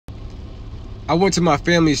I went to my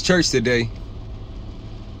family's church today.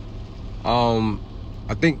 I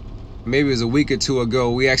think maybe it was a week or two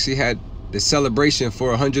ago. We actually had the celebration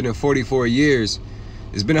for 144 years.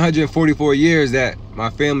 It's been 144 years that my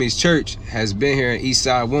family's church has been here in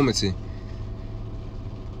Eastside Wilmington.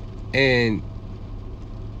 And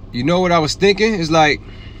you know what I was thinking? It's like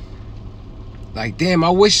damn, I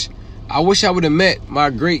wish I would have met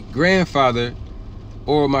my great-grandfather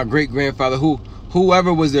or my great-grandfather,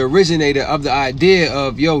 whoever was the originator of the idea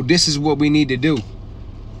of, yo, this is what we need to do.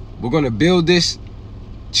 We're going to build this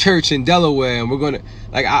church in Delaware, and we're going to,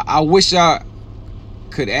 like, I wish I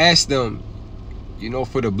could ask them, you know,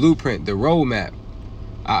 for the blueprint, the roadmap.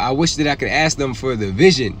 I wish that I could ask them for the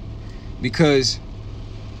vision, because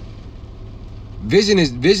vision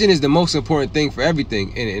is the most important thing for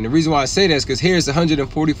everything. And the reason why I say that is because here's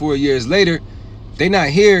 144 years later. They're not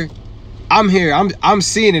here. I'm here. I'm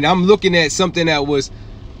seeing it. I'm looking at something that was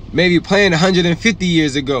maybe planned 150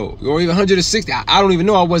 years ago, or even 160. I don't even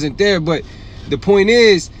know. I wasn't there. But the point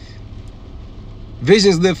is,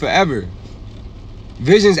 visions live forever.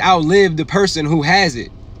 Visions outlive the person who has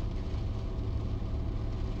it.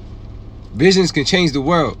 Visions can change the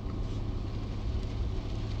world.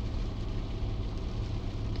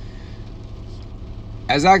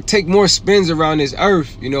 As I take more spins around this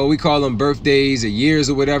earth, you know, we call them birthdays or years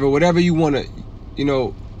or whatever you want to, you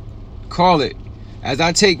know, call it. As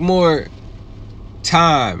I take more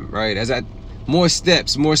time, right? More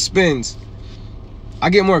steps, more spins, I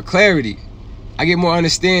get more clarity. I get more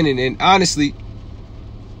understanding. And honestly,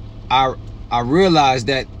 I realize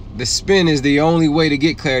that the spin is the only way to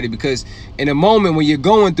get clarity, because in a moment when you're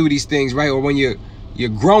going through these things, right, or when you're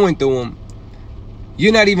growing through them,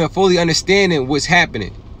 you're not even fully understanding what's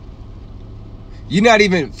happening. You're not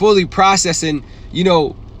even fully processing, you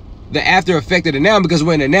know, the after effect of the now, because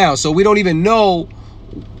we're in the now. So we don't even know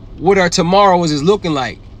what our tomorrows is looking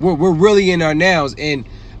like. We're really in our nows. And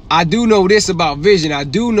I do know this about vision. I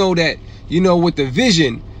do know that, you know, with the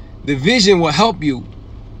vision will help you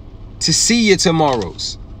to see your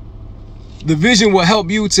tomorrows. The vision will help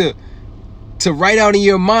you to write out in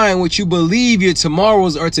your mind what you believe your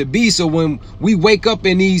tomorrows are to be. So when we wake up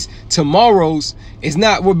in these tomorrows, it's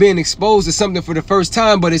not we're being exposed to something for the first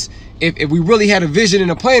time, but it's if we really had a vision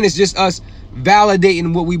and a plan, it's just us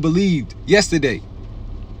validating what we believed yesterday.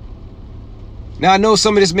 Now, I know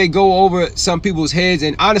some of this may go over some people's heads,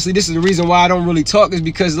 and honestly, this is the reason why I don't really talk, is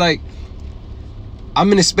because, like,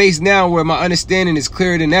 I'm in a space now where my understanding is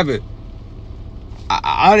clearer than ever.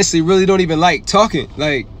 I honestly really don't even like talking.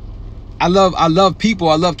 Like, I love people,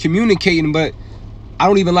 I love communicating, but I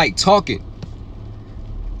don't even like talking.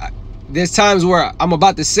 There's times where I'm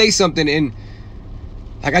about to say something and,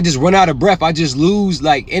 like, I just run out of breath. I just lose,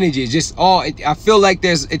 like, energy. It's just I feel like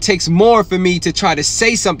it takes more for me to try to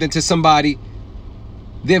say something to somebody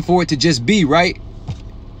than for it to just be, right?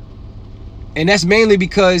 And that's mainly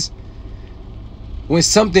because when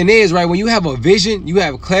something is, right, when you have a vision, you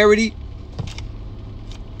have clarity,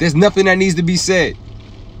 there's nothing that needs to be said.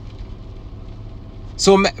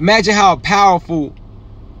 So imagine how powerful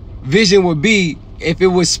vision would be if it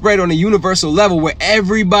was spread on a universal level, where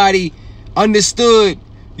everybody understood,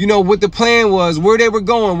 you know, what the plan was, where they were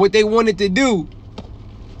going, what they wanted to do,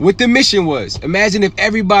 what the mission was. Imagine if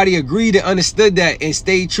everybody agreed and understood that and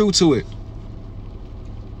stayed true to it.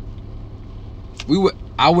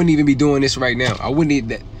 I wouldn't even be doing this right now. I wouldn't need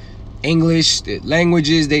that English, the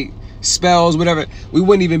languages, they spells, whatever. We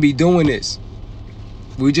wouldn't even be doing this.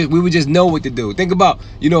 We would just know what to do. Think about,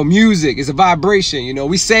 you know, music is a vibration. You know,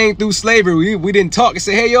 we sang through slavery. We didn't talk and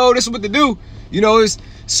say, hey, yo, this is what to do. You know,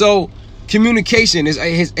 so communication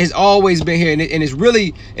has always been here, and it's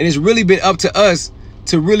really been up to us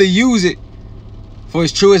to really use it for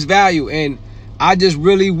its truest value. And I just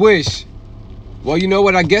really wish, well, you know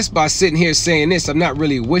what? I guess by sitting here saying this, I'm not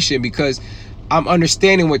really wishing, because I'm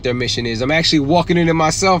understanding what their mission is. I'm actually walking into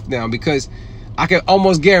myself now, because I can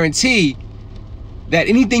almost guarantee that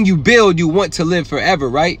anything you build, you want to live forever,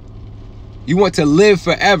 right? You want to live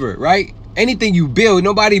forever, right? Anything you build,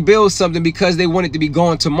 nobody builds something because they want it to be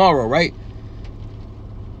gone tomorrow, right?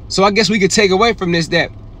 So I guess we could take away from this that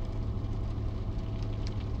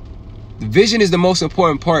the vision is the most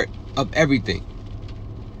important part of everything.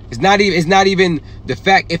 It's not even the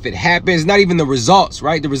fact if it happens, it's not even the results,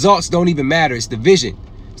 right? The results don't even matter. It's the vision.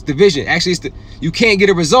 It's the vision. Actually, you can't get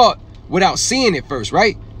a result without seeing it first,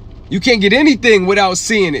 right? You can't get anything without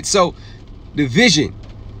seeing it. So the vision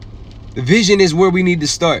is where we need to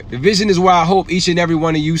start. The vision is where I hope each and every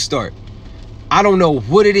one of you start. I don't know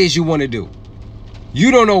what it is you want to do. You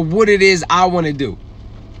don't know what it is I want to do.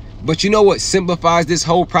 But you know what simplifies this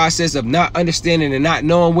whole process of not understanding and not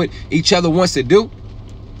knowing what each other wants to do?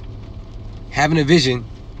 Having a vision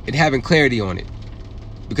and having clarity on it.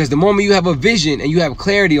 Because the moment you have a vision and you have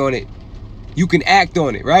clarity on it, you can act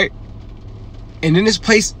on it, right? And then this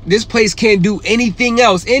place can't do anything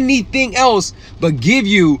else but give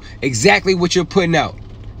you exactly what you're putting out.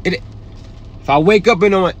 If I wake up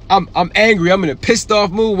and I'm angry, I'm in a pissed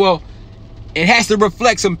off mood, well, it has to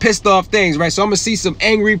reflect some pissed off things, right? So I'm gonna see some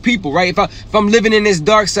angry people, right? If I'm living in this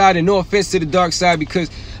dark side, and no offense to the dark side,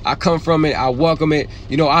 because I come from it, I welcome it,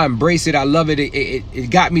 you know, I embrace it, I love it. It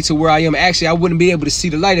got me to where I am. Actually, I wouldn't be able to see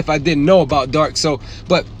the light if I didn't know about dark. So,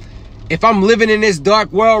 but if I'm living in this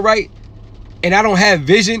dark world, right, and I don't have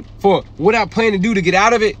vision for what I plan to do to get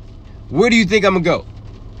out of it, where do you think I'm gonna go?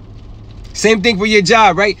 Same thing for your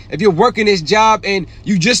job, right? If you're working this job and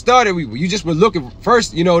you just started, you just were looking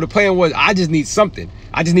first, you know, the plan was, I just need something.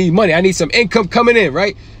 I just need money. I need some income coming in,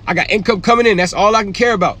 right? I got income coming in. That's all I can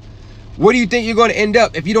care about. Where do you think you're going to end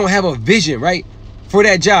up if you don't have a vision, right, for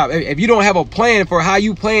that job? If you don't have a plan for how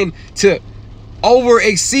you plan to over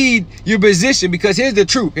exceed your position? Because here's the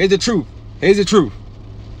truth. Here's the truth. Here's the truth.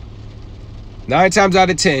 9 times out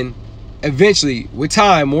of 10, eventually, with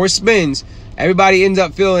time, more spins, everybody ends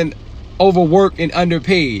up feeling overworked and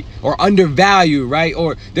underpaid or undervalued, right?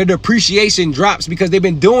 Or their depreciation drops because they've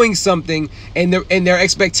been doing something and their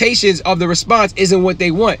expectations of the response isn't what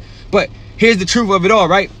they want. But here's the truth of it all,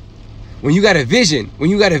 right? When you got a vision,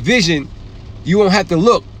 you won't have to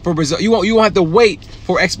look for results. You won't have to wait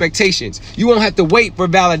for expectations. You won't have to wait for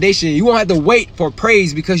validation. You won't have to wait for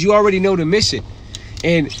praise because you already know the mission.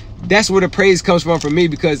 And that's where the praise comes from for me,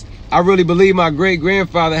 because I really believe my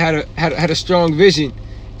great-grandfather had a strong vision.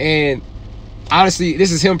 And honestly,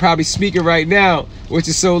 this is him probably speaking right now, which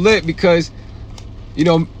is so lit because, you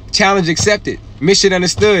know, challenge accepted, mission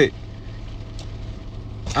understood.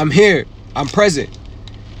 I'm here, I'm present.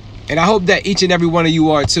 And I hope that each and every one of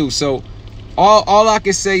you are too. So all I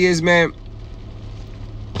can say is, man,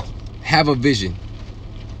 have a vision.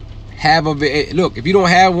 Have a vision. Look, if you don't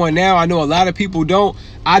have one now, I know a lot of people don't.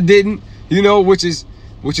 I didn't, you know, which is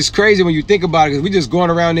crazy when you think about it, because we just going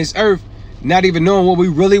around this earth not even knowing what we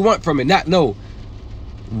really want from it.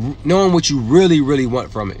 Knowing what you really, really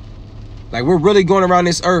want from it. Like, we're really going around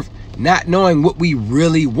this earth not knowing what we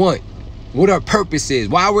really want, what our purpose is,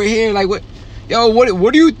 why we're here. Like, what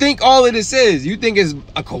do you think all of this is? You think it's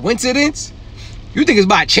a coincidence? You think it's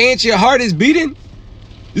by chance your heart is beating?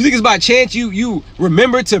 You think it's by chance you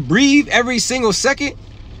remember to breathe every single second?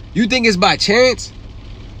 You think it's by chance?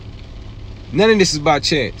 None of this is by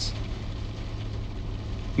chance.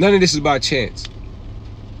 None of this is by chance.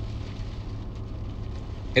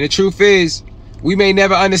 And the truth is, we may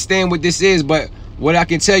never understand what this is, but what I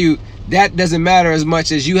can tell you, that doesn't matter as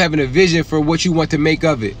much as you having a vision for what you want to make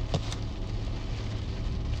of it.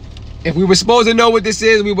 If we were supposed to know what this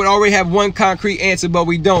is, we would already have one concrete answer, but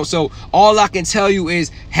we don't. So all I can tell you is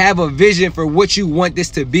have a vision for what you want this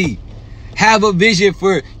to be. Have a vision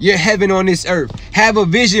for your heaven on this earth. Have a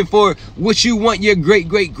vision for what you want your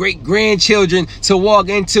great-great-great-grandchildren to walk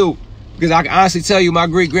into. Because I can honestly tell you, my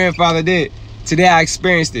great-grandfather did. Today I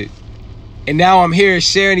experienced it. And now I'm here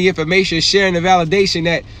sharing the information, sharing the validation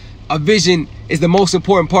that a vision is the most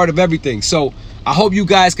important part of everything. So I hope you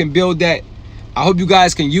guys can build that. I hope you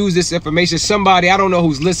guys can use this information. Somebody, I don't know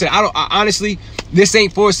who's listening. Honestly, this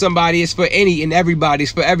ain't for somebody. It's for any and everybody.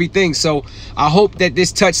 It's for everything. So I hope that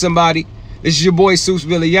this touched somebody. This is your boy, Suess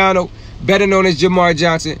Villiano, better known as Jamar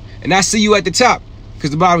Johnson. And I see you at the top because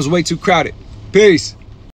the bottom's way too crowded. Peace.